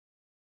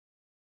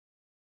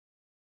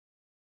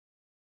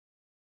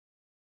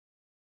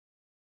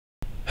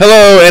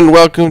Hello and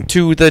welcome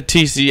to the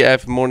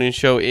TCF Morning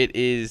Show. It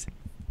is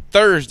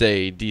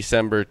Thursday,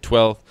 December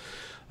 12th.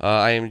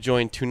 I am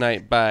joined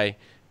tonight by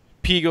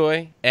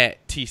Pigoy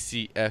at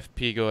TCF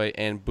Pigoy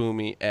and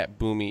Boomy at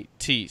Boomy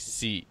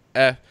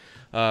TCF.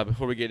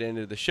 Before we get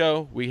into the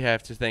show, we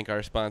have to thank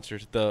our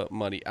sponsors, the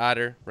Muddy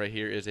Otter. Right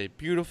here is a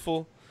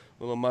beautiful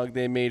little mug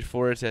they made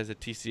for us. It has a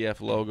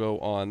TCF logo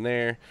on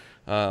there.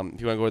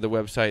 If you want to go to the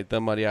website,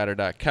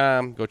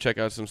 themuddyotter.com, go check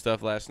out some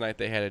stuff. Last night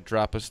they had a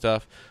drop of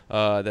stuff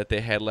that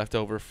they had left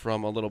over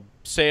from a little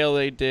sale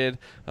they did.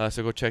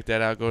 So go check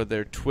that out. Go to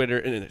their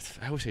Twitter.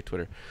 I always say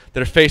Twitter.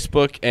 Their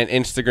Facebook and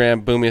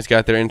Instagram. Boomy's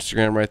got their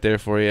Instagram right there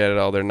for you. Added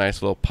all their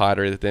nice little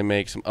pottery that they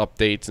make, some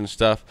updates and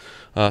stuff,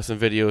 some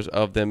videos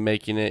of them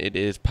making it. It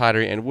is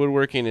pottery and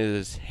woodworking. It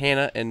is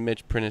Hannah and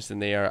Mitch Prentice, and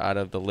they are out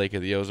of the Lake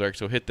of the Ozarks.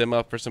 So hit them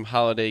up for some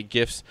holiday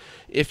gifts.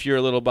 If you're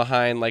a little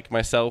behind, like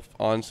myself,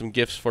 on some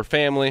gifts for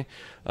family,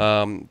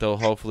 they'll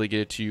hopefully get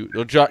it to you.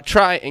 They'll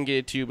try and get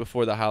it to you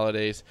before the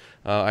holidays.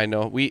 I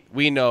know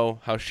we know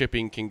how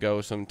shipping can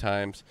go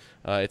sometimes.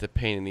 It's a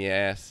pain in the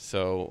ass.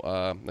 So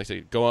like I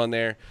said, go on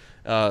there,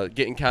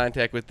 get in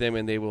contact with them,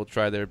 and they will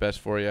try their best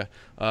for you.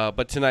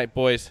 But tonight,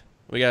 boys,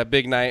 we got a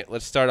big night.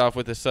 Let's start off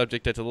with a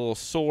subject that's a little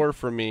sore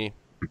for me.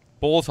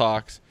 Bulls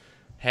Hawks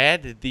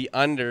had the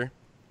under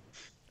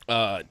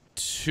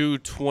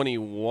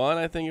 221,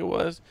 I think it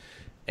was.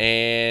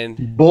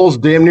 And Bulls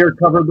damn near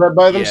covered that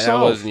by themselves. Yeah,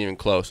 that wasn't even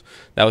close.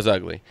 That was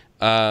ugly.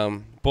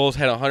 Bulls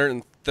had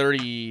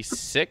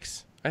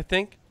 136, I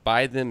think,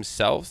 by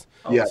themselves.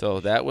 Yeah. So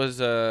that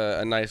was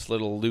a nice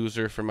little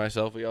loser for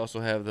myself. We also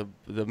have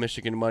the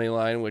Michigan money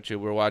line, which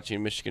we're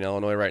watching Michigan,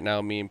 Illinois right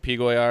now. Me and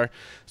Pigoy are.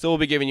 So we'll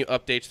be giving you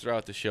updates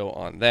throughout the show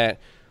on that.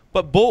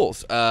 But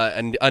Bulls,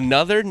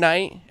 another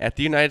night at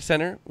the United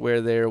Center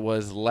where there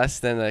was less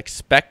than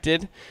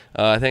expected.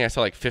 I think I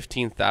saw like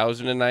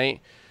 15,000 a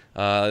night.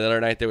 The other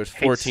night there was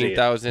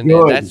 14,000,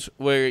 and that's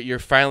where you're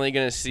finally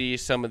going to see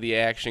some of the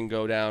action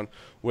go down,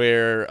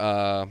 where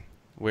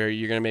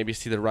you're going to maybe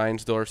see the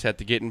Reinsdorfs have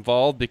to get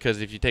involved, because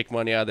if you take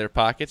money out of their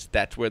pockets,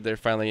 that's where they're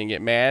finally going to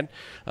get mad.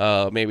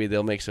 Maybe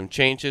they'll make some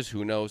changes.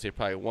 Who knows? They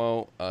probably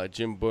won't.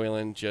 Jim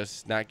Boylan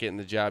just not getting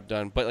the job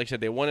done. But like I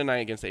said, they won tonight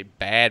against a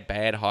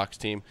bad Hawks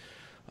team.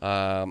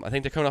 I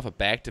think they're coming off a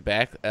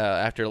back-to-back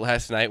after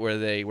last night where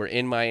they were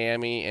in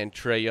Miami and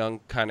Trae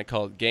Young kind of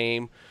called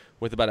game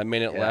with about a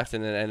minute left,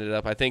 and then ended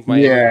up, I think,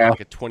 Miami like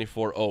a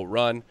 24-0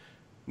 run.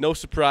 No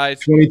surprise.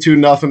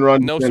 22-0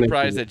 run. No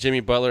surprise that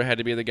Jimmy Butler had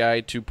to be the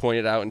guy to point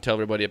it out and tell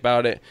everybody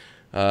about it.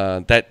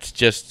 That's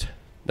just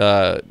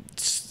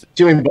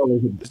Jimmy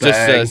Butler's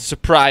just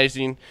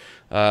surprising.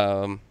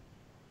 Yeah,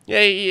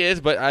 he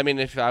is, but I mean,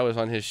 if I was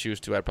on his shoes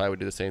too, I probably would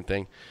do the same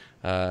thing.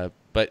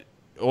 But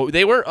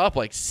they were up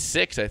like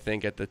 6, I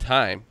think, at the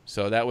time,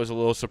 so that was a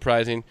little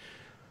surprising.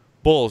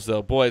 Bulls,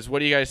 though, boys, what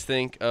do you guys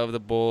think of the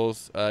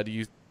Bulls?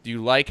 Do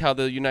you like how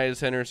the United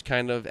Center is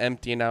kind of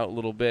emptying out a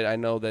little bit? I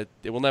know that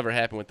it will never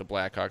happen with the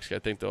Blackhawks. I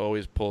think they'll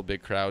always pull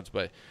big crowds,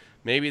 but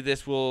maybe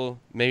this will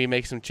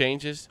make some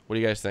changes. What do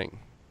you guys think?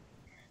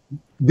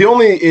 The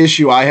only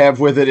issue I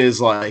have with it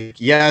is, like,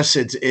 yes,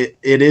 it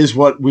is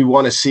what we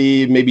want to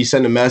see, maybe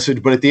send a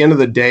message, but at the end of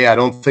the day, I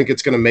don't think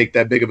it's going to make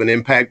that big of an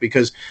impact,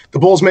 because the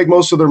Bulls make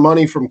most of their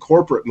money from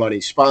corporate money,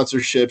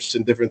 sponsorships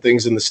and different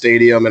things in the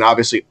stadium, and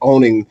obviously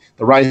the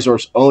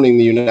Reinsdorfs owning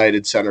the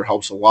United Center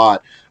helps a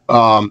lot.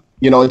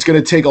 It's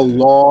going to take a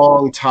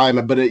long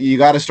time, but you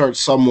got to start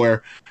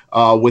somewhere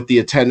with the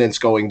attendance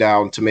going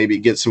down to maybe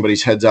get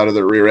somebody's heads out of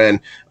their rear end.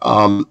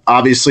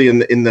 Obviously, in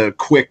the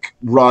quick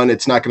run,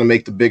 it's not going to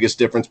make the biggest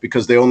difference,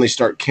 because they only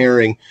start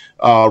caring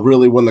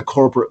really when the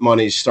corporate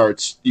money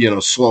starts,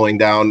 slowing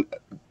down.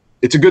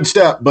 It's a good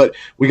step, but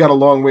we got a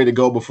long way to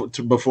go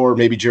before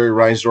maybe Jerry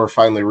Reinsdorf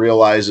finally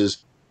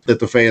realizes that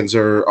the fans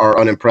are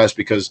unimpressed,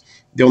 because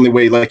the only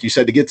way, like you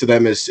said, to get to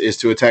them is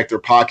to attack their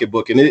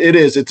pocketbook. And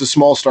it's a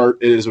small start.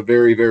 It is a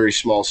very, very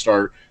small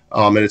start,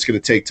 and it's going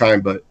to take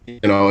time. But,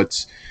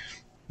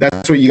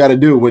 that's what you got to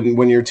do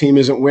when your team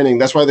isn't winning.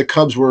 That's why the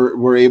Cubs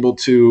were able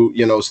to,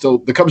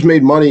 the Cubs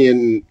made money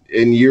in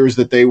years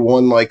that they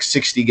won like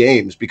 60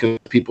 games, because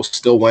people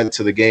still went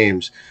to the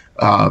games.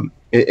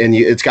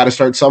 It's got to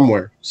start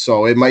somewhere.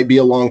 So it might be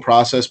a long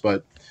process,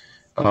 but,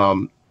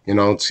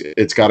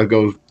 it's got to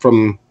go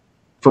from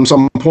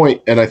some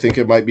point, and I think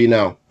it might be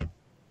now.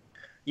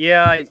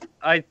 Yeah,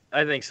 I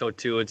think so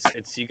too.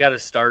 It's you got to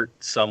start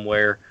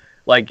somewhere.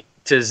 Like,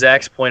 to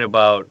Zach's point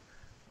about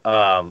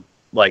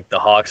like the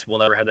Hawks will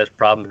never have that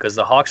problem, because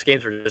the Hawks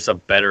games are just a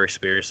better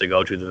experience to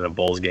go to than a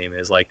Bulls game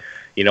is. Like,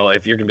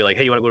 if you're gonna be like,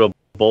 hey, you want to go to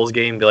a Bulls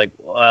game? Be like,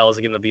 well, is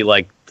it gonna be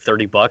like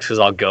 $30? Because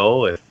I'll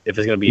go. If it's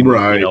gonna be,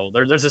 right.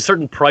 There's a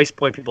certain price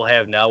point people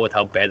have now with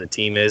how bad the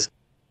team is,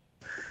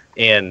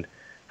 and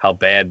how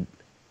bad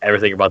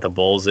everything about the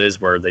Bulls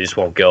is, where they just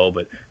won't go.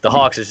 But the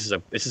Hawks is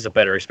just a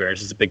better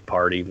experience. It's a big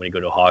party when you go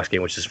to a Hawks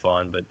game, which is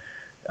fun. But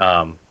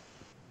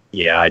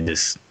yeah, I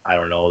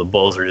don't know. The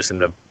Bulls are just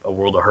in a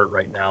world of hurt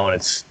right now, and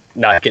it's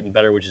not getting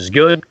better, which is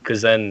good,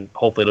 because then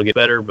hopefully it'll get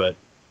better. But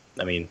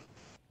I mean,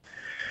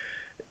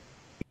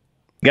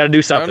 Got to do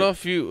I something. don't know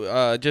if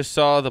you just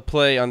saw the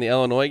play on the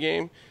Illinois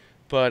game,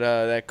 but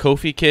that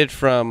Kofi kid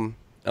from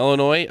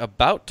Illinois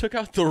about took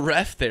out the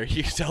ref there.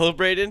 He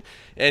celebrated,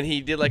 and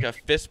he did like a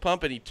fist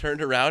pump, and he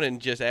turned around and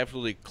just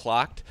absolutely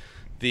clocked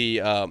the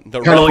Kind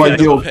of ref. like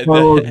the old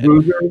Carlos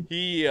Boozer.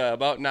 He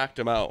about knocked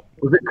him out.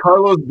 Was it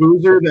Carlos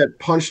Boozer that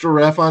punched a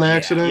ref on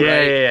accident?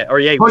 Yeah. Or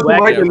he Punched him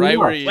whacked right him. in the right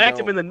where nuts. you Whacked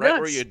him don't- in the right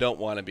where nuts. you don't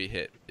want to be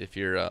hit if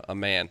you're a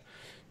man.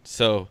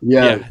 So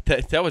Yeah.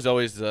 that was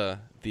always the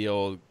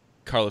old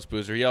Carlos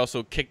Boozer. He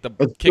also kicked the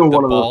That's still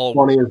one of the ball.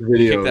 funniest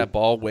He kicked videos. that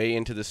ball way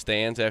into the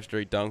stands after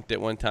he dunked it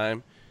one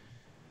time.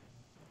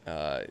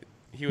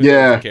 He was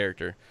a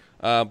character.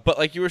 But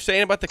like you were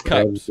saying about the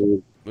Cubs,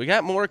 we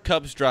got more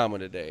Cubs drama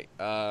today.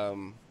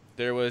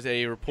 There was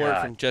a report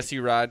from Jesse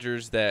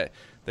Rogers that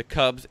the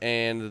Cubs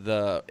and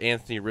the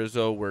Anthony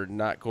Rizzo were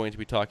not going to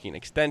be talking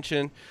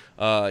extension.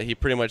 He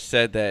pretty much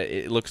said that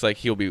it looks like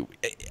he'll be.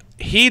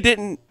 He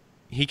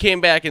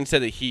came back and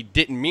said that he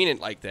didn't mean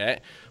it like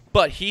that,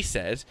 but he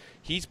says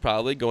he's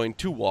probably going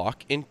to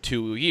walk in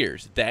 2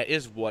 years. That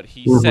is what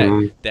he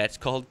said. That's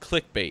called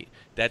clickbait.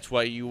 That's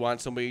why you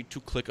want somebody to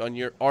click on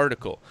your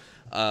article.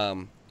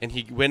 And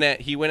he went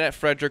at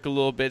Frederick a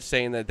little bit,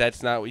 saying that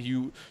that's not what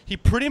you. He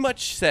pretty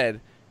much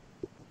said,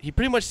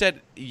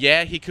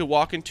 yeah, he could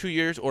walk in 2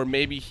 years, or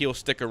maybe he'll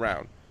stick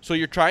around. So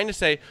you're trying to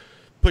say,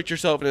 put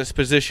yourself in this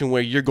position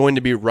where you're going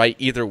to be right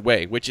either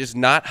way, which is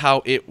not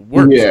how it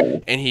works. Yeah.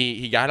 And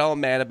he got all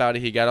mad about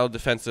it. He got all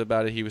defensive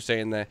about it. He was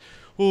saying that,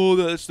 oh,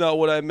 that's not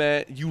what I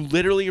meant. You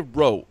literally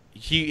wrote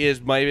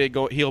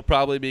he'll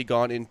probably be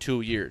gone in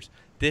 2 years.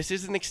 This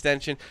is an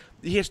extension.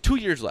 He has 2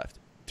 years left.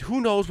 Who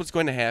knows what's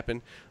going to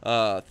happen?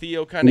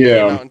 Theo kind of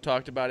came out and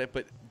talked about it,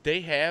 but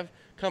they have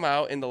come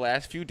out in the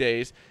last few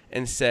days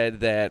and said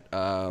that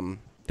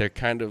they're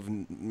kind of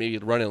maybe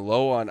running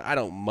low on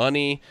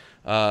money.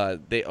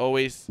 They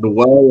always The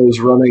well is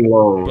running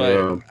low.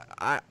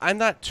 but I'm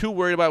not too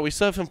worried about it. We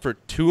still have him for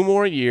 2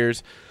 more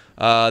years.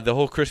 The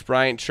whole Chris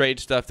Bryant trade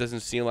stuff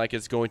doesn't seem like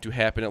it's going to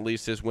happen, at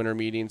least his winter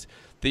meetings.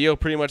 Theo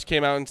pretty much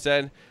came out and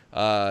said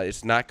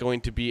it's not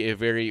going to be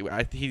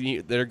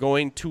they're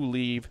going to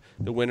leave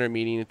the winter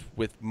meeting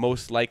with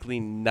most likely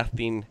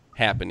nothing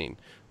happening,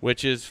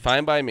 which is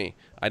fine by me.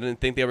 I didn't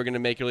think they were going to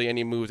make really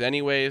any moves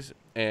anyways,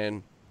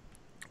 and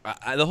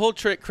the whole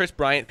Chris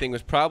Bryant thing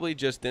was probably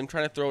just them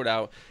trying to throw it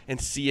out and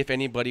see if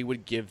anybody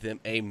would give them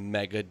a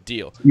mega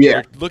deal.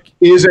 Yeah.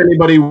 Is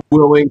anybody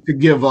willing to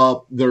give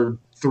up their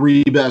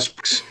 3 best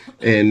picks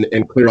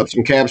and clear up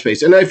some cap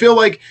space? And I feel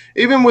like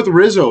even with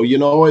Rizzo,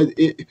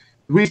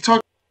 we've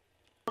talked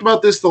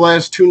about this the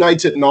last 2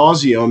 nights at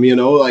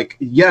nauseum,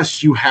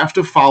 yes, you have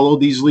to follow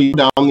these leads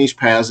down these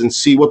paths and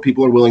see what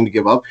people are willing to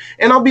give up.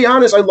 And I'll be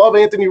honest, I love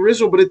Anthony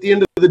Rizzo, but at the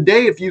end of the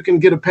day, if you can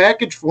get a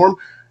package for him,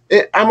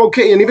 I'm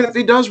okay. And even if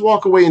he does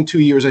walk away in 2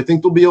 years, I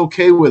think they'll be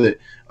okay with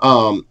it.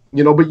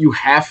 But you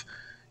have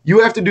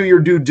to do your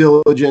due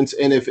diligence.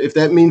 And if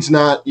that means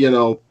not,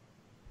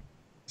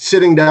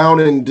 sitting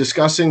down and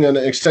discussing an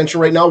extension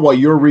right now while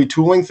you're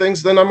retooling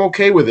things, then I'm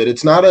okay with it.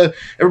 It's not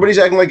everybody's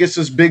acting like it's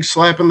this big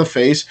slap in the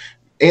face.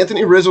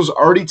 Anthony Rizzo's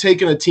already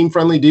taken a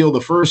team-friendly deal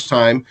the first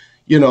time.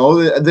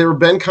 There have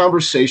been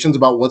conversations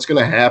about what's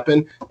going to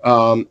happen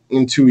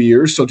in 2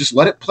 years. So just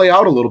let it play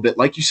out a little bit.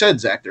 Like you said,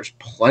 Zach, there's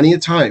plenty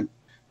of time.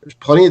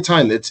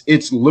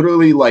 It's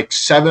literally like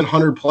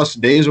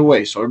 700+ days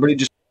away. So everybody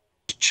just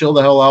chill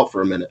the hell out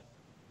for a minute.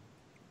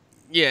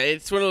 Yeah,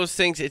 it's one of those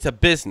things. It's a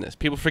business.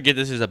 People forget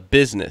this is a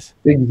business.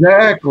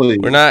 Exactly.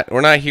 We're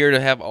not here to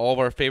have all of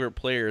our favorite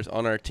players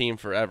on our team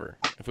forever.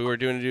 If we were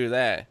doing to do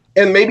that.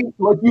 And maybe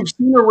like you've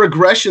seen a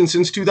regression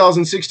since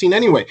 2016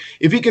 anyway.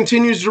 If he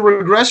continues to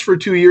regress for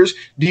 2 years,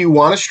 do you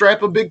want to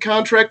strap a big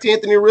contract to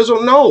Anthony Rizzo?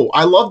 No.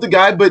 I love the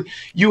guy, but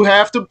you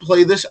have to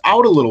play this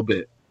out a little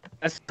bit.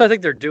 That's what I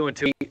think they're doing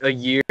too. A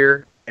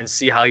year and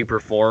see how he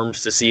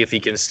performs to see if he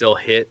can still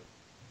hit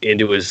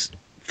into his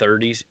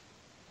 30s.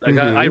 Like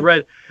I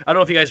don't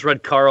know if you guys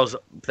read Carl's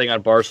thing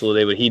on Barstool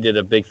today, but he did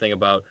a big thing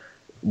about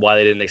why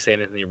they didn't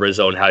extend Anthony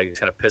Rizzo and how he was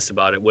kind of pissed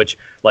about it. Which,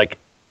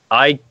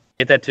 I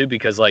get that too,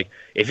 because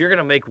if you're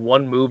gonna make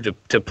one move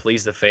to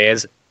please the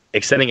fans,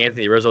 extending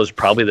Anthony Rizzo is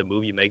probably the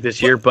move you make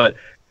this year. But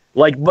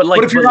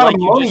if you're out of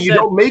money, you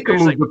don't make a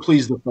move to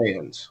please the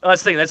fans.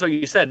 That's the thing. That's what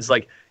you said. It's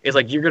like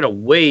you're gonna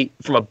wait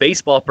from a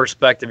baseball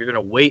perspective. You're gonna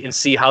wait and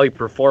see how he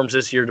performs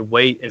this year, to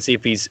wait and see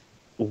if he's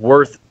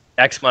worth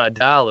X amount of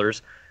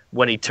dollars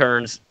when he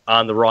turns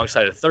on the wrong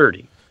side of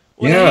 30.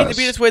 Well, it needs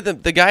to be this way.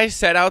 The guy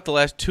sat out the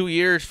last 2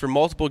 years for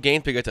multiple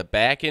games because of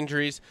back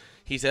injuries.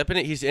 He's in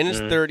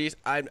his 30s.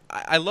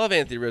 I love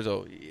Anthony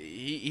Rizzo.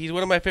 He's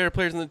one of my favorite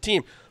players on the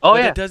team. Oh,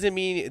 but yeah. It doesn't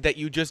mean that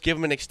you just give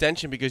him an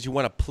extension because you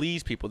want to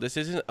please people. This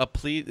isn't a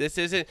please. This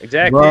isn't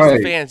exactly please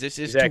the fans. This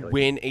is to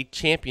win a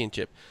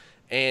championship.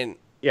 And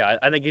yeah,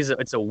 I think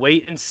it's a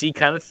wait and see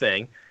kind of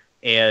thing.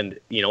 And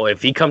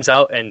if he comes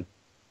out and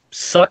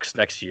sucks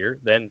next year,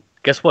 then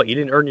guess what? You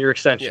didn't earn your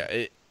extension.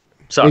 Yeah.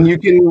 And you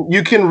can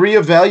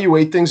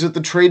reevaluate things at the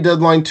trade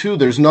deadline too.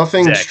 There's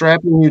nothing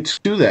strapping you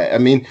to that. I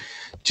mean,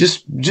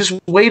 Just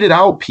wait it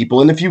out,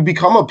 people. And if you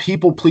become a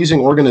people-pleasing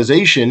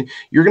organization,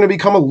 you're going to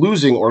become a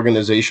losing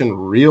organization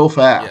real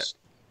fast.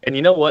 Yeah. And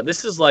you know what?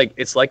 This is like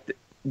it's like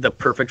the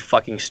perfect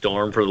fucking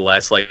storm for the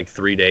last like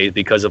 3 days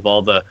because of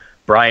all the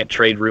Bryant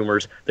trade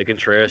rumors, the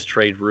Contreras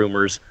trade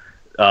rumors,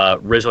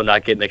 Rizzo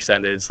not getting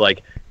extended.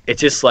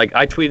 It's just like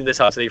I tweeted this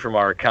out today from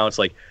our accounts.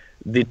 Like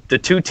the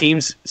two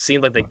teams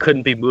seemed like they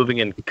couldn't be moving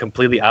in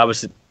completely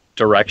opposite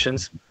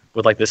directions.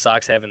 With like the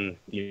Sox having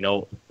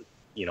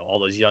all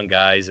those young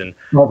guys and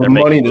all the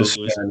money to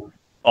spend,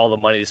 all the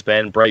money to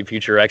spend, bright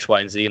future X,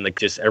 Y, and Z, and like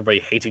just everybody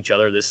hates each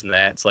other, this and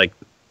that. It's like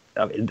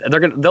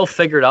they'll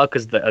figure it out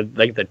because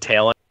the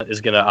talent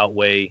is gonna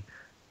outweigh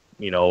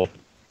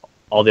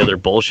all the other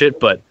bullshit.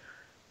 But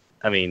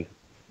I mean,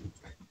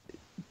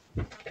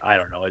 I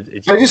don't know. I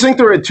just think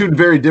they're at two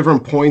very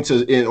different points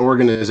in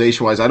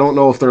organization-wise. I don't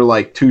know if they're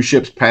like two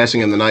ships passing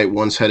in the night,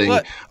 one's heading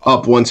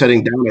up, one's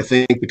heading down. I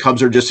think the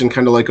Cubs are just in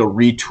kind of like a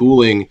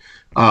retooling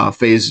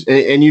phase.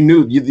 And you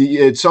knew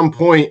at some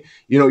point,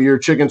 your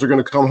chickens are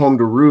going to come home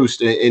to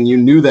roost, and you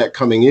knew that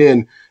coming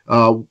in.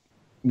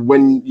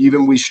 When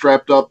even we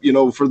strapped up,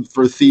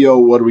 for Theo,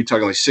 what are we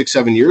talking, like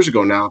 6-7 years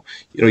ago now?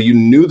 You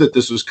knew that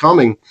this was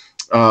coming.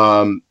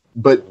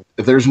 But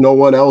if there's no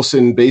one else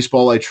in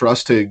baseball I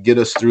trust to get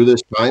us through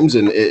this times,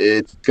 and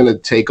it's going to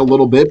take a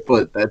little bit,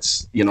 but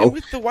that's,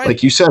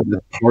 like you said,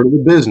 that's part of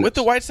the business. With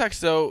the White Sox,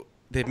 though,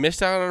 they've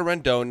missed out on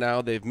Rendon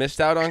now. They've missed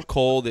out on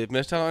Cole. They've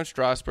missed out on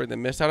Strasburg. They've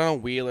missed out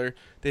on Wheeler.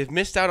 They've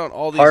missed out on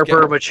all these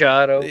Harper, guys.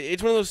 Machado.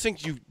 It's one of those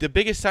things. The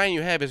biggest sign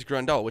you have is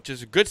Grandal, which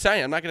is a good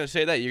sign. I'm not going to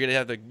say that. You're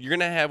going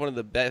to have one of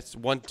the best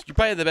you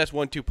probably have the best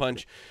 1-2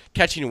 punch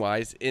catching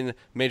wise in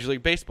Major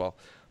League Baseball.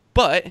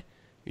 But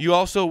you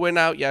also went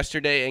out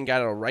yesterday and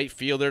got a right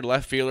fielder,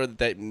 left fielder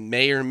that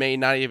may or may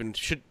not even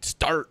should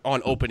start on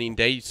opening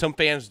day. Some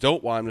fans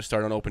don't want him to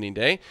start on opening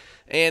day,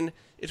 and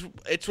it's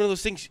one of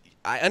those things.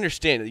 I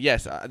understand.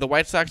 Yes, the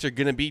White Sox are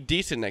going to be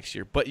decent next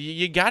year, but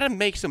you got to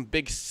make some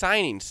big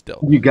signings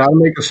still. You got to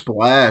make a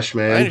splash,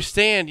 man. I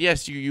understand.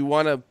 Yes, you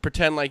want to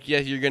pretend like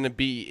yes, you're going to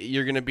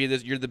be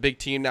this. You're the big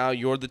team now.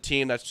 You're the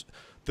team that's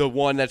the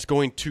one that's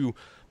going to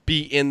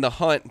be in the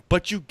hunt,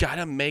 but you got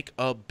to make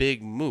a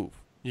big move.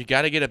 You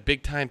got to get a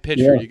big-time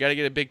pitcher. Yeah. You got to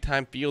get a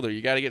big-time fielder.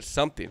 You got to get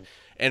something.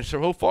 And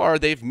so far,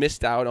 they've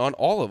missed out on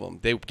all of them.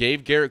 They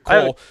gave Garrett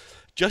Cole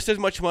just as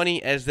much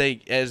money as the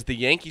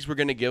Yankees were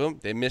going to give him.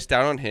 They missed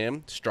out on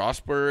him.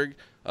 Strasburg,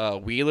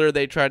 Wheeler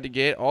they tried to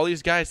get. All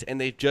these guys, and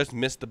they just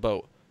missed the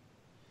boat.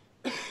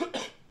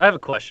 I have a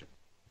question.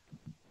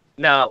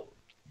 Now,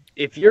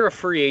 if you're a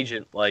free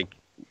agent, like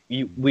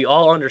we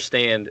all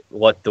understand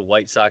what the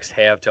White Sox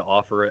have to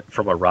offer it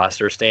from a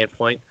roster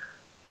standpoint.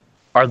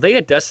 Are they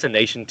a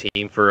destination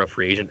team for a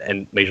free agent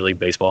in Major League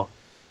Baseball?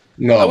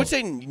 No. I would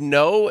say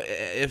no,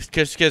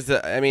 because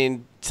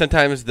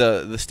sometimes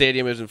the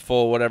stadium isn't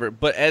full, whatever.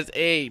 But as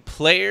a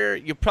player,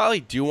 you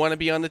probably do want to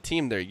be on the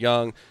team. They're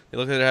young. They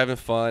look like they're having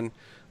fun.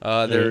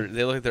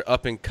 They look like they're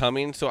up and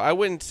coming. So I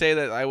wouldn't say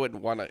that I would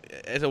want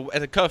to. As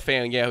a Cub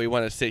fan, yeah, we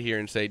want to sit here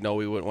and say no,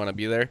 we wouldn't want to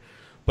be there.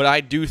 But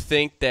I do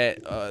think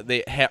that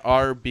they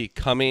are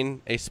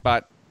becoming a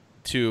spot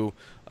to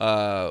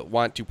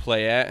want to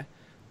play at.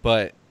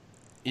 But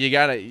you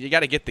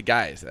gotta get the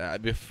guys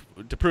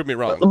to prove me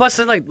wrong. But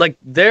so like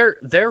their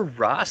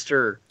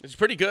roster, it's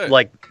pretty good.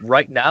 Like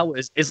right now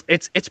is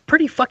it's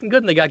pretty fucking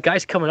good, and they got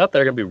guys coming up that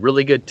are gonna be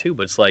really good too.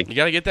 But it's like you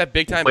gotta get that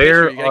big time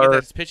pitcher. You gotta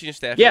get that pitching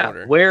staff in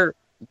order.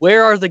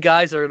 Where are the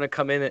guys that are gonna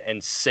come in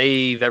and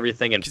save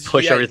everything and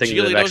push everything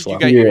to the next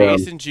level? You got your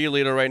ace in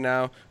Giolito right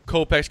now.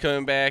 Kopech's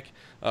coming back.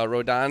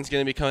 Rodon's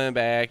going to be coming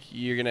back.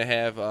 You're going to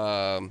have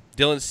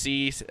Dylan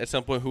Cease at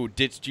some point, who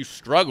you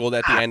struggled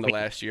at the end of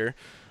last year.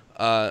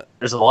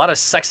 There's a lot of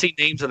sexy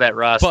names in that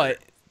roster.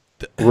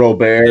 But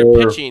Robert,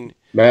 their pitching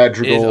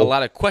Madrigal, is a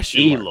lot of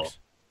question marks.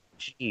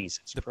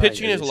 Jesus the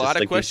pitching is a lot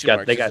of question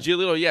marks.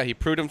 Giolito, he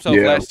proved himself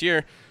last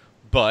year,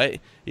 but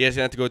he has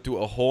to have to go through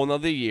a whole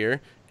nother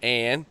year.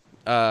 And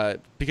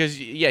because,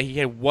 he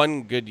had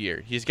one good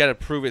year. He's got to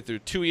prove it through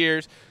 2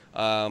 years.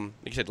 Like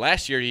I said,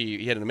 last year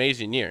he had an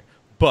amazing year.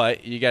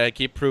 But you got to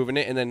keep proving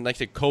it. And then, like I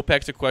said,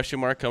 Kopech's a question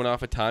mark coming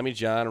off of Tommy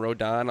John,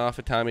 Rodon off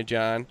of Tommy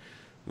John.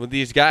 With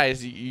these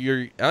guys,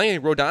 I don't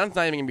think Rodon's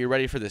not even going to be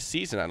ready for the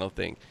season, I don't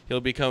think.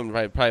 He'll be coming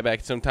probably back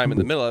sometime in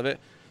the middle of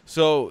it.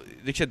 So,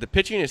 like I said, the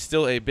pitching is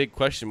still a big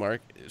question mark,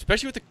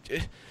 especially with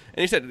and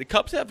he said the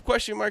Cubs have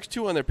question marks,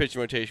 too, on their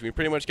pitching rotation. We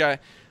pretty much got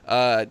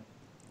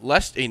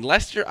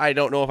Lester, I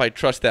don't know if I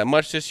trust that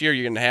much this year.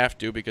 You're going to have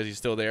to because he's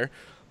still there.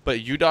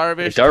 But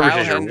Darvish,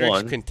 Kyle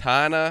Hendricks,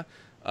 Quintana,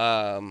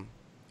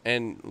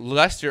 and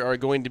Lester are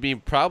going to be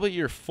probably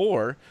your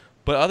 4,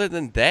 but other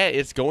than that,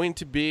 it's going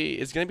to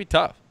be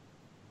tough.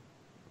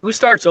 Who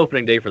starts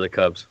opening day for the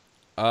Cubs?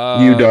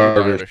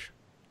 Darvish.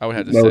 I would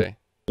have to say.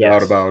 No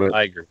doubt about it.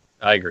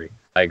 I agree.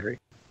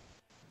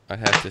 I'd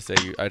have to say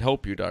I'd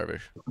hope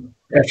Darvish.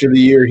 After the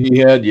year he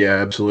had,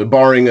 absolutely.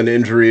 Barring an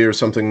injury or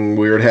something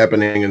weird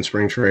happening in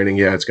spring training,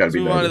 it's got to be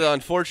Darvish.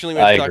 Unfortunately,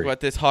 we have to talk about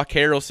this. Hawk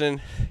Harrelson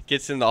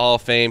gets in the Hall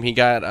of Fame. He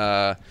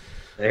got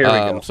There we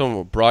go.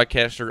 Some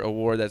broadcaster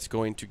award that's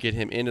going to get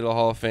him into the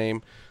Hall of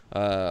Fame.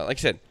 Like I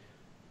said,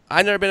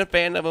 I've never been a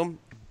fan of him,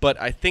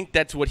 but I think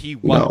that's what he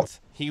wants.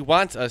 No. He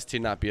wants us to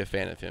not be a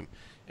fan of him.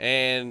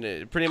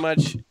 And pretty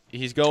much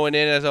he's going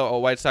in as a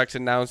White Sox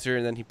announcer,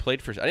 and then he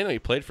played for – I didn't know he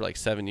played for like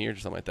 7 years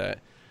or something like that.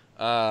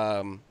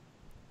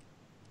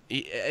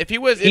 If he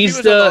was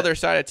on the other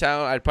side of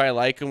town, I'd probably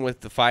like him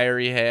with the fire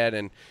he had,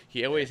 and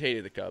he always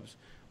hated the Cubs.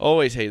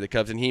 Always hated the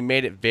Cubs, and he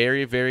made it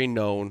very, very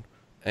known.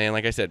 And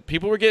like I said,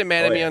 people were getting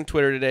mad at me on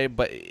Twitter today,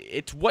 but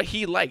it's what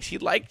he likes. He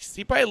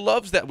probably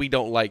loves that we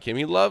don't like him.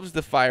 He loves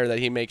the fire that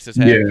he makes us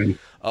have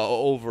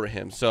over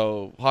him.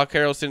 So Hawk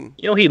Harrelson,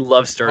 he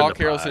loves stirring Hawk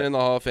Harrelson in the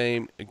Hall of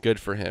Fame. Good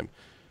for him.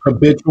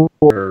 Habitual.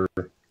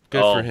 Good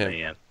for him.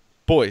 Man.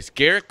 Boys,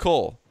 Garrett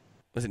Cole,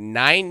 was it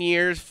 9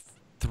 years,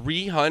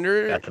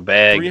 300? Got the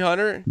bag.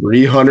 300?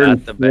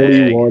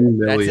 341 million.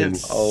 That's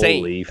insane.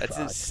 Holy That's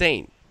fuck.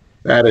 insane.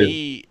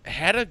 He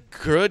had a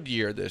good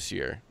year this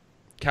year.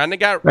 Kind of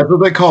got. That's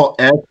what they call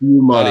FU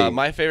money.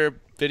 My favorite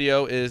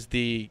video is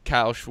the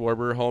Kyle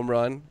Schwarber home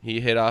run. He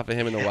hit off of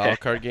him in the wild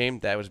card game.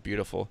 That was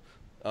beautiful.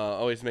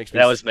 Always makes me.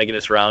 That was making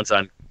its rounds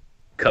on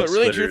Cubs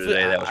really, Twitter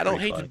today. That was I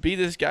don't hate fun. to be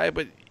this guy,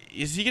 but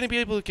is he going to be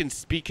able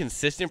to be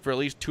consistent for at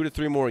least 2 to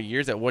 3 more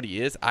years at what he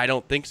is? I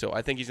don't think so.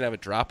 I think he's going to have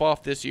a drop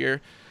off this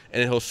year,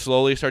 and then he'll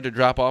slowly start to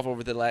drop off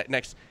over the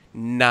next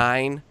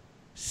 9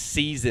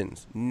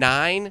 seasons.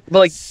 9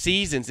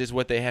 seasons is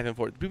what they have him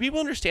for. Do people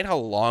understand how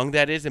long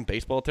that is in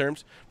baseball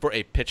terms for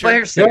a pitcher?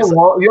 You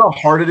know how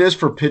hard it is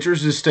for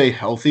pitchers to stay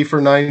healthy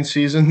for 9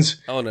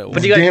 seasons? Oh, no.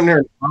 It's damn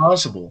near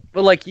impossible.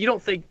 But, you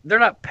don't think – they're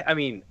not – I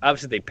mean,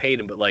 obviously they paid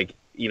him, but,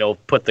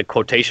 put the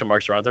quotation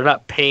marks around. They're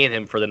not paying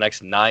him for the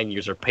next 9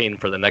 years. They're paying him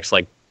for the next,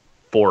 4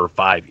 or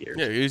 5 years.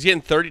 Yeah, he was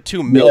getting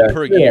 $32 million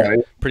per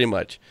year, pretty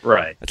much.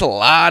 Right. That's a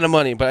lot of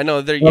money, but I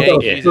know they're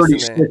Yankees.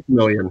 $36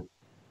 million.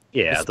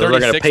 Yeah, they're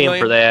going to pay him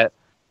for that.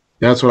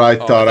 That's what I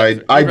thought.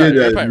 I did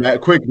a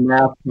quick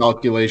math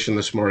calculation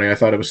this morning. I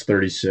thought it was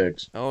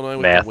 36. Illinois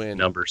with math the win.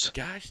 Numbers.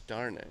 Gosh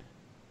darn it.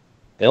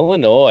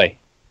 Illinois.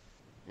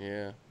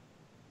 Yeah.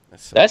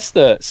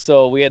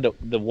 So we had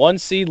the 1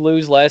 seed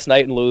lose last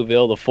night in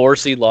Louisville, the 4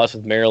 seed lost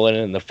with Maryland,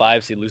 and the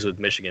 5 seed lose with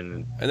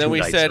Michigan. And then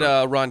we said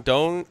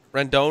Rondon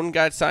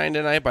got signed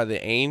tonight by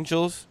the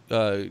Angels.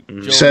 7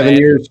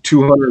 years,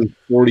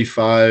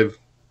 245.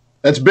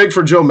 That's big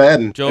for Joe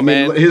Madden.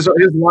 Madden. His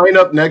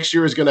lineup next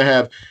year is going to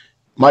have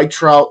Mike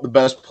Trout, the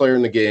best player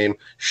in the game,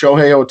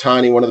 Shohei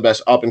Ohtani, one of the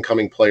best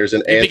up-and-coming players,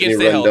 and Anthony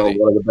Rendon,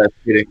 one of the best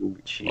hitting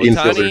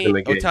infielders in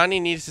the game.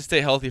 Ohtani needs to stay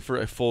healthy for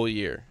a full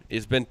year.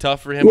 It's been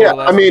tough for him. Yeah,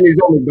 he's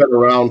only been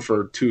around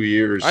for 2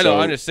 years. I know.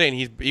 I'm just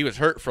saying he was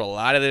hurt for a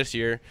lot of this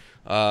year.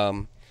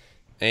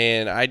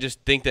 And I just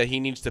think that he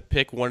needs to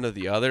pick one or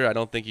the other. I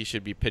don't think he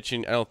should be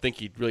pitching. I don't think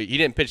he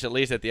didn't pitch at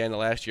least at the end of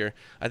last year.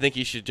 I think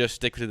he should just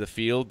stick to the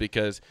field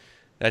because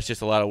that's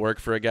just a lot of work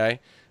for a guy.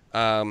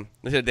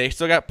 They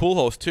still got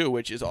Pujols too,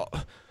 which is all.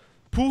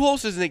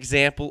 Pujols is an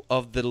example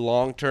of the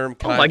long-term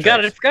contract. Oh my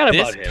God, I forgot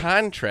about him. This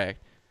contract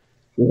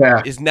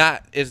is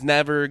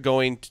never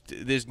going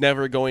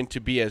to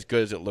be as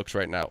good as it looks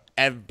right now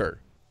ever.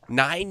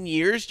 9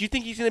 years? You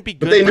think he's going to be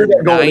good? But they knew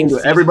that going into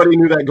it. Everybody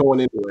knew that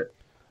going into it.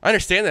 I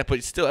understand that,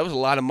 but still, that was a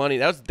lot of money.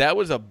 That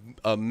was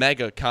a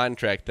mega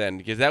contract then,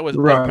 because that was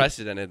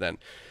unprecedented then.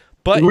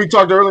 But we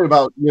talked earlier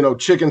about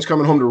chickens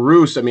coming home to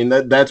roost. I mean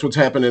that's what's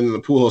happening in the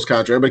Pujols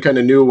contract. Everybody kind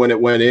of knew when it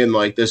went in,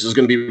 like this is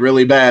going to be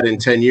really bad in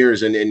 10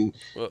 years, and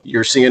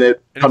you're seeing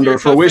it come to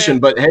fruition.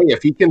 But hey,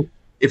 if he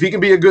can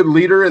be a good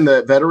leader in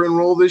the veteran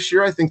role this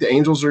year, I think the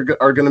Angels are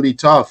going to be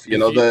tough.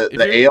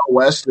 The AL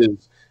West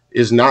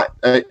is not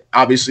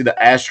obviously the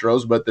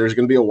Astros, but there's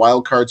going to be a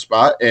wild card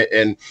spot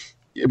and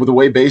with the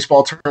way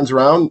baseball turns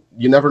around,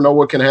 you never know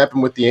what can happen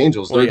with the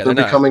Angels. They're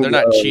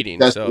not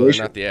cheating, so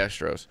they're not the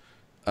Astros.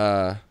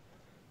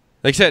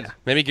 Like I said,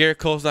 maybe Garrett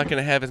Cole's not going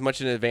to have as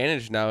much an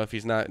advantage now if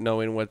he's not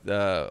knowing what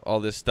all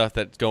this stuff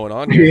that's going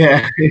on here.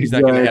 Yeah, he's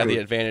not going to have the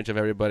advantage of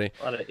everybody.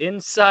 A lot of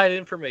inside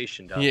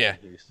information down there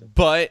in Houston.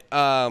 But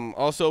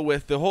also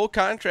with the whole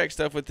contract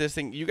stuff with this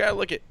thing, you got to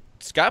look at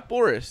Scott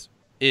Boras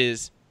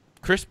is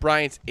Chris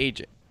Bryant's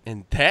agent.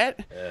 And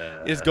that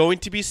is going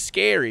to be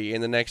scary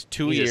in the next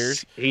 2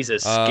 years. He's a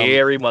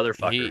scary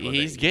motherfucker.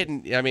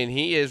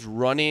 He is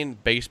running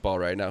baseball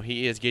right now.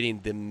 He is getting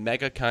the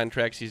mega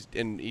contracts.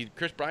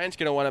 Chris Bryant's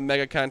going to want a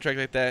mega contract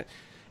like that.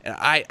 And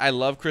I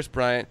love Chris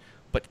Bryant,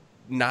 but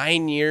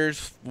 9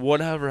 years,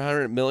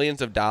 $100 million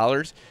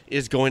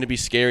is going to be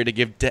scary to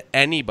give to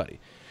anybody.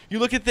 You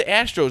look at the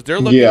Astros;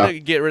 they're looking to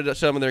get rid of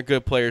some of their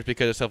good players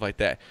because of stuff like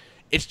that.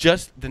 It's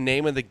just the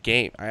name of the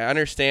game. I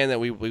understand that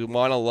we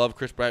want to love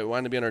Chris Bryant. We want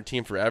him to be on our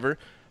team forever,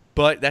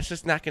 but that's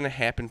just not going to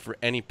happen for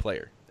any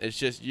player. It's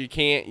just you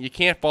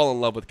can't fall in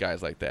love with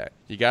guys like that.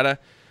 You gotta.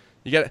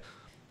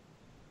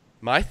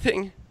 My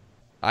thing,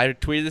 I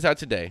tweeted this out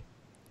today.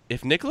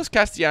 If Nicholas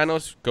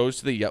Castellanos goes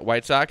to the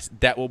White Sox,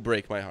 that will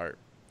break my heart.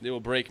 It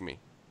will break me.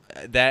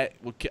 I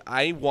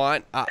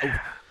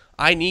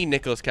need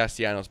Nicholas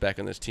Castellanos back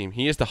on this team.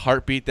 He is the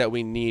heartbeat that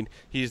we need.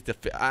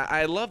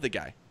 I love the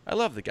guy.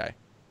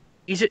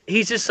 he's a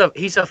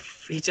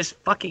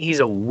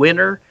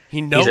winner.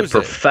 He knows He's a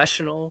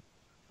professional.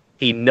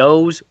 He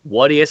knows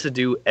what he has to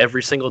do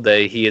every single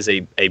day. He is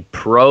a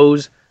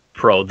pro's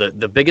pro.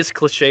 The biggest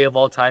cliche of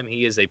all time.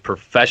 He is a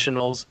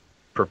professional's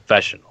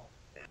professional,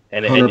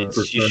 and you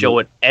show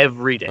it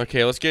every day.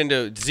 Okay, let's get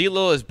into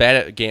Zelo is bad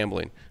at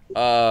gambling.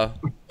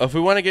 If we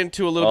want to get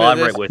into a little bit I'm of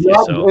this, right with you.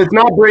 So. It's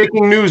not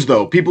breaking news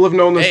though. People have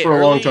known this for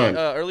a long time.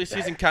 Early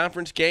season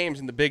conference games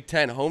in the Big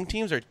Ten. Home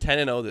teams are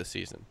 10-0 this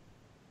season.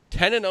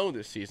 10-0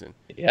 this season.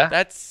 Yeah,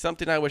 that's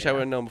something I wish I would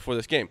have known before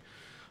this game.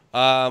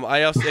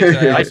 I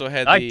also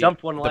had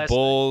the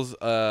Bulls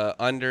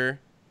under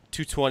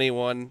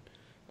 221.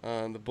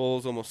 The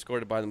Bulls almost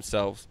scored it by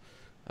themselves.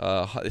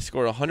 They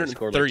scored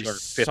 130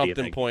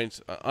 something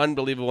points.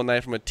 Unbelievable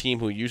night from a team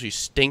who usually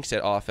stinks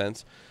at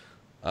offense.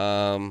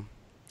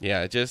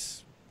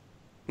 Just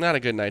not a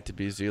good night to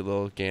be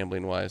Zelo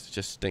gambling wise. It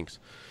just stinks.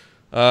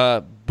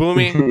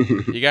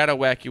 Boomy, you got a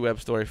wacky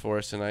web story for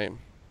us tonight.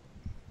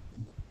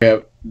 Yeah,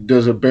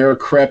 does a bear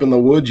crap in the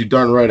woods? You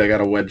darn right, I got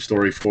a web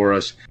story for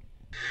us.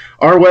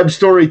 Our web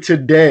story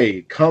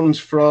today comes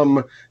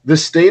from the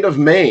state of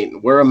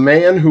Maine, where a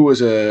man who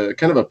was a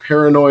kind of a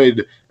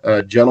paranoid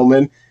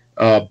gentleman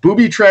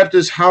booby-trapped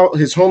his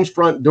home's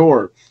front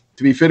door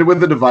to be fitted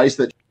with a device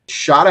that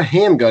shot a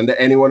handgun to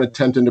anyone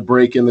attempting to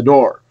break in the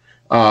door.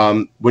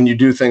 When you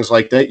do things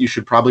like that, you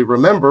should probably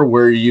remember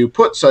where you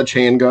put such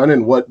handgun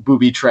and what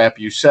booby trap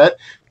you set,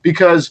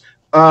 because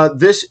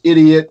this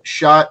idiot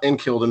shot and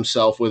killed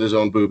himself with his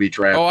own booby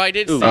trap. Oh, I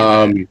did see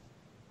that.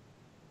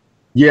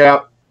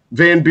 Yeah.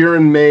 Van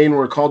Buren, Maine,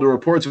 were called to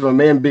reports of a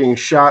man being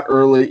shot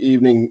early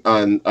evening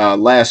on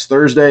last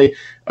Thursday.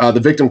 The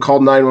victim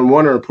called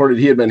 911 and reported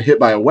he had been hit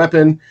by a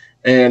weapon.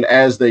 And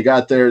as they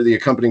got there, the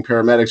accompanying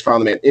paramedics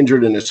found the man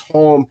injured in his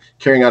home.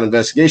 Carrying out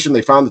investigation,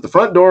 they found that the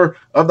front door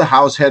of the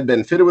house had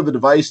been fitted with a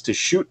device to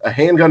shoot a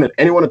handgun at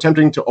anyone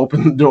attempting to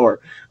open the door.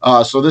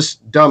 So this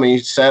dummy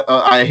set,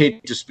 I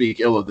hate to speak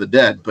ill of the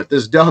dead, but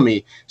this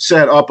dummy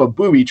set up a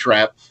booby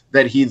trap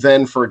that he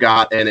then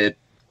forgot, and it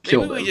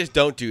killed him. Maybe we just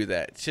don't do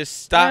that.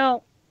 Just stop.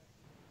 Well,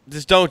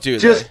 just don't do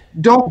that. Just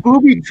don't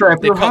booby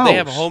trap your house. They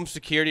have home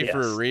security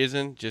for a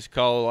reason. Just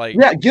call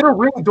get a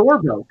Ring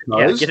doorbell.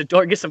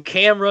 Get some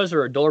cameras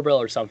or a doorbell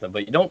or something.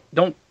 But you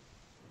don't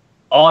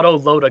auto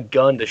load a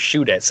gun to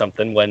shoot at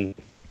something when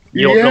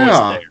you don't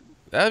know it's there.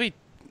 That'd be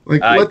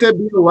let that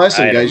be the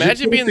lesson, guys.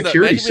 Imagine being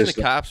the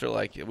cops are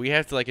like, we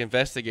have to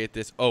investigate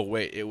this. Oh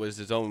wait, it was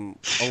his own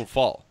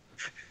fault.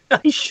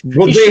 Well,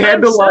 they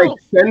had to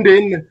send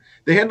in.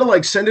 They had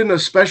to send in a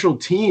special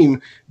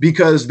team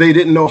because they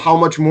didn't know how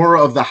much more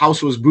of the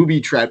house was booby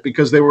trapped,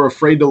 because they were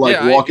afraid to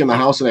walk in the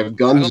house and have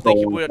guns. I don't think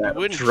you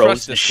wouldn't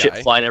trust this shit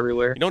guy. Flying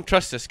everywhere. You don't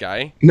trust this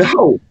guy.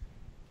 No.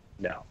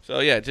 So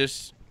if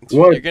you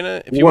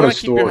want to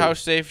keep your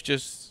house safe,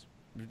 just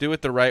do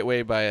it the right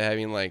way by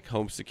having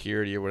home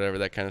security or whatever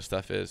that kind of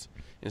stuff is,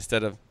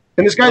 instead of.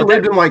 And this guy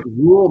lived in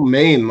rural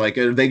Maine.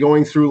 Are they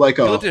going through a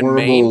horrible?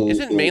 Maine?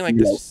 Isn't Maine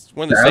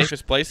one of the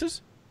safest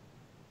places?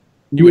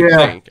 You would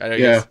think. I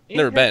guess.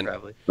 Never been.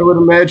 Probably. I would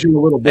imagine a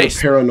little bit of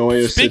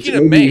paranoia. Speaking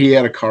of Maine, he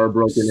had a car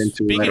broken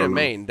into. Speaking of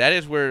Maine, that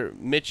is where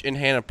Mitch and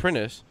Hannah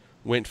Prentice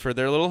went for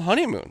their little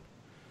honeymoon.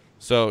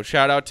 So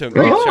shout out to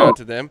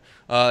them.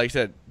 Like I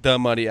said, the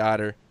Muddy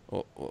Otter,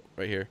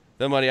 right here.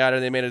 The Muddy Otter.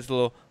 They made this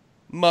little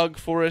mug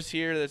for us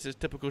here. That's just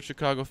typical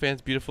Chicago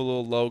fans. Beautiful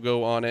little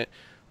logo on it.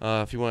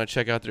 If you want to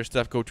check out their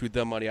stuff, go to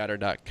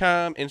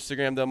themuddyotter.com,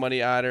 Instagram The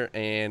Muddy Otter,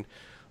 and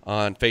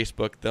on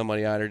Facebook, The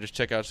Muddy Otter. Just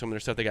check out some of their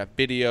stuff. They got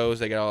videos.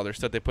 They got all their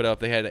stuff they put up.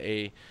 They had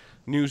a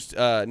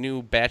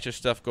new batch of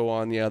stuff go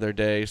on the other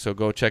day, so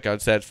go check out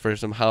that for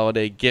some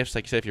holiday gifts.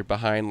 Like I said, if you're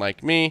behind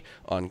like me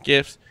on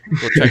gifts,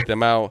 go check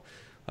them out.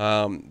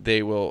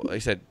 They will. Like I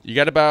said, you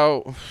got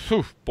about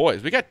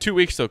boys. We got 2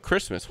 weeks till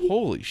Christmas.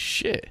 Holy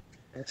shit!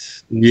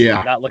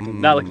 Not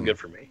looking good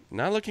for me.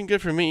 Not looking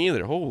good for me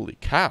either. Holy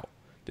cow!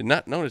 Did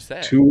not notice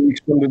that. 2 weeks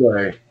from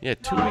today. Yeah,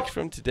 2 weeks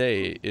from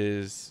today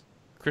is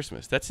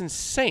Christmas. That's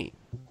insane.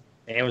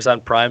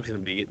 Amazon Prime's going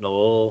to be getting a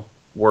little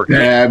work. Yeah,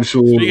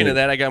 absolutely. Speaking of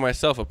that, I got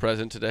myself a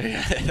present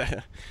today.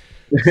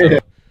 So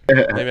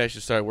maybe I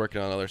should start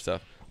working on other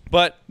stuff.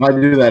 But I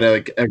do that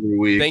every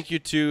week. Thank you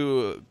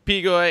to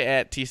Pigoy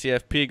at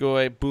TCF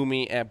Pigoy,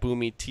 Boomy at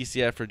Boomy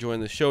TCF for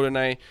joining the show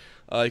tonight.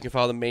 You can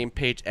follow the main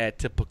page at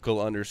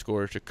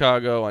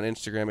typical_Chicago, on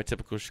Instagram at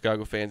Typical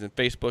Chicago Fans, and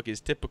Facebook is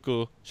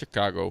Typical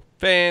Chicago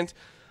Fans.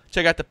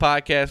 Check out the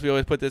podcast. We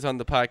always put this on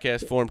the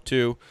podcast form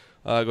too.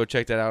 Go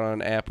check that out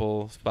on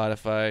Apple,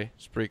 Spotify,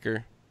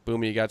 Spreaker.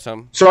 Boomy, you got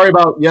something? Sorry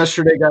about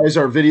yesterday, guys.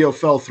 Our video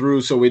fell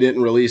through, so we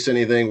didn't release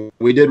anything.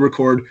 We did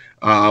record,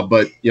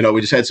 but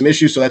we just had some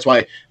issues. So that's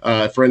why,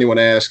 for anyone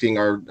asking,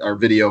 our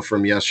video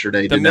from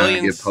yesterday did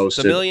not get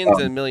posted. The millions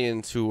and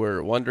millions who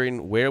were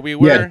wondering where we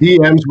were. Yeah,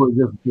 DMs were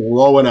just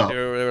blowing up. They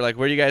were like,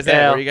 "Where you guys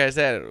at? Where you guys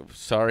at?"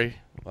 Sorry,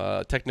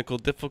 technical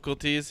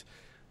difficulties,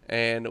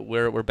 and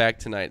we're back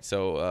tonight.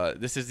 So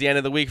this is the end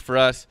of the week for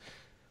us.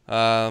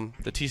 The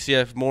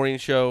TCF Morning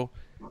Show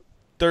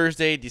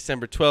Thursday,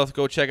 December 12th.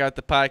 Go check out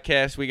the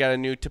podcast. We got a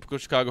new Typical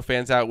Chicago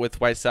Fans out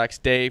with White Sox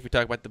Dave. We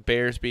talk about the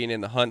Bears being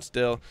in the hunt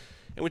still.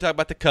 And we talk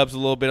about the Cubs a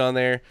little bit on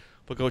there.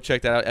 But go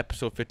check that out,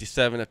 episode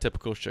 57 of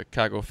Typical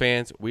Chicago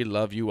Fans. We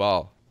love you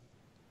all.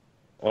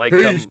 Like,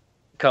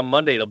 come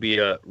Monday, it'll be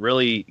a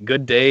really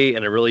good day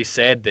and a really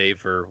sad day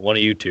for one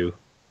of you two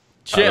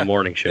on the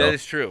morning show. That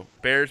is true.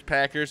 Bears,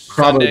 Packers,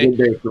 Probably Sunday. a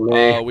good day for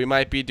me. We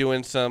might be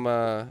doing some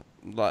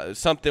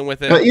something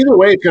with it. Either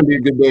way, it's going to be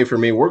a good day for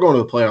me. We're going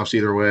to the playoffs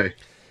either way.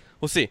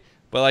 We'll see.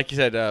 But like you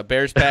said,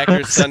 Bears,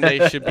 Packers,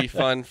 Sunday should be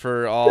fun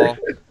for all.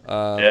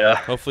 Yeah.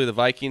 Hopefully the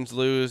Vikings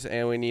lose,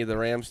 and we need the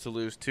Rams to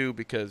lose too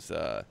because we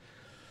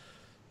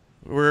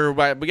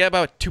got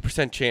about a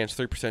 2% chance,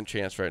 3%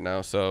 chance right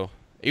now. So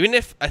even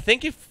if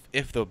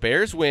the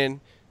Bears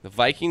win, the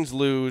Vikings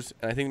lose,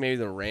 and I think maybe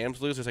the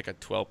Rams lose, there's like a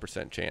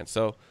 12% chance.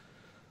 So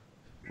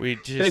we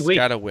just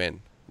gotta win,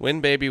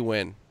 baby,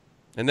 win.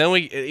 And then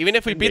even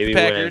if we beat the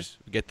Packers,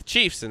 we get the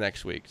Chiefs the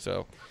next week.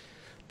 So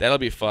that'll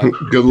be fun.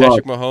 Good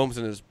luck. Patrick Mahomes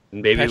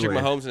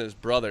and his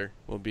brother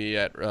will be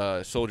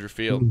at Soldier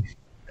Field,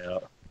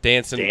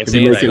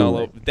 dancing all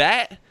over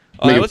that.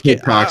 Those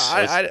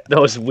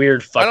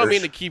weird fuckers. I don't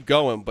mean to keep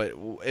going, but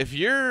if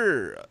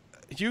you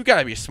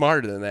gotta be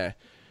smarter than that.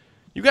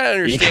 You gotta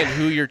understand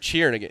who you're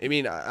cheering against. I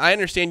mean, I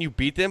understand you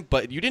beat them,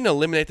 but you didn't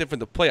eliminate them from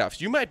the playoffs.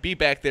 You might be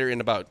back there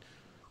in about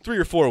 3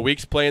 or 4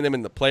 weeks playing them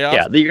in the playoffs.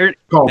 Yeah, you're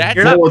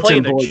not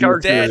playing the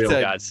Chargers.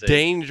 That's a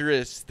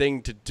dangerous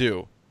thing to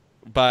do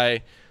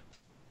by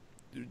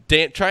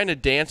trying to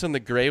dance on the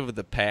grave of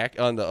the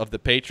of the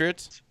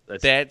Patriots.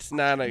 That's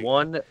not a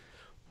one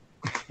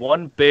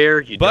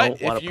bear you don't want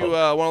to. But if you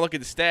want to look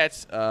at the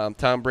stats,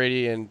 Tom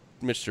Brady and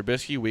Mitch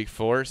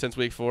Trubisky, since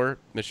week 4,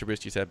 Mitch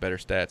Trubisky's had better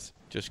stats.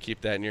 Just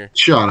keep that in your.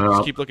 Shut up.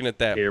 Just keep looking at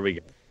that. Here we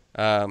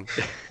go.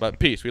 But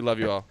peace. We love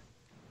you all.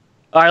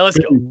 All right, let's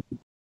go.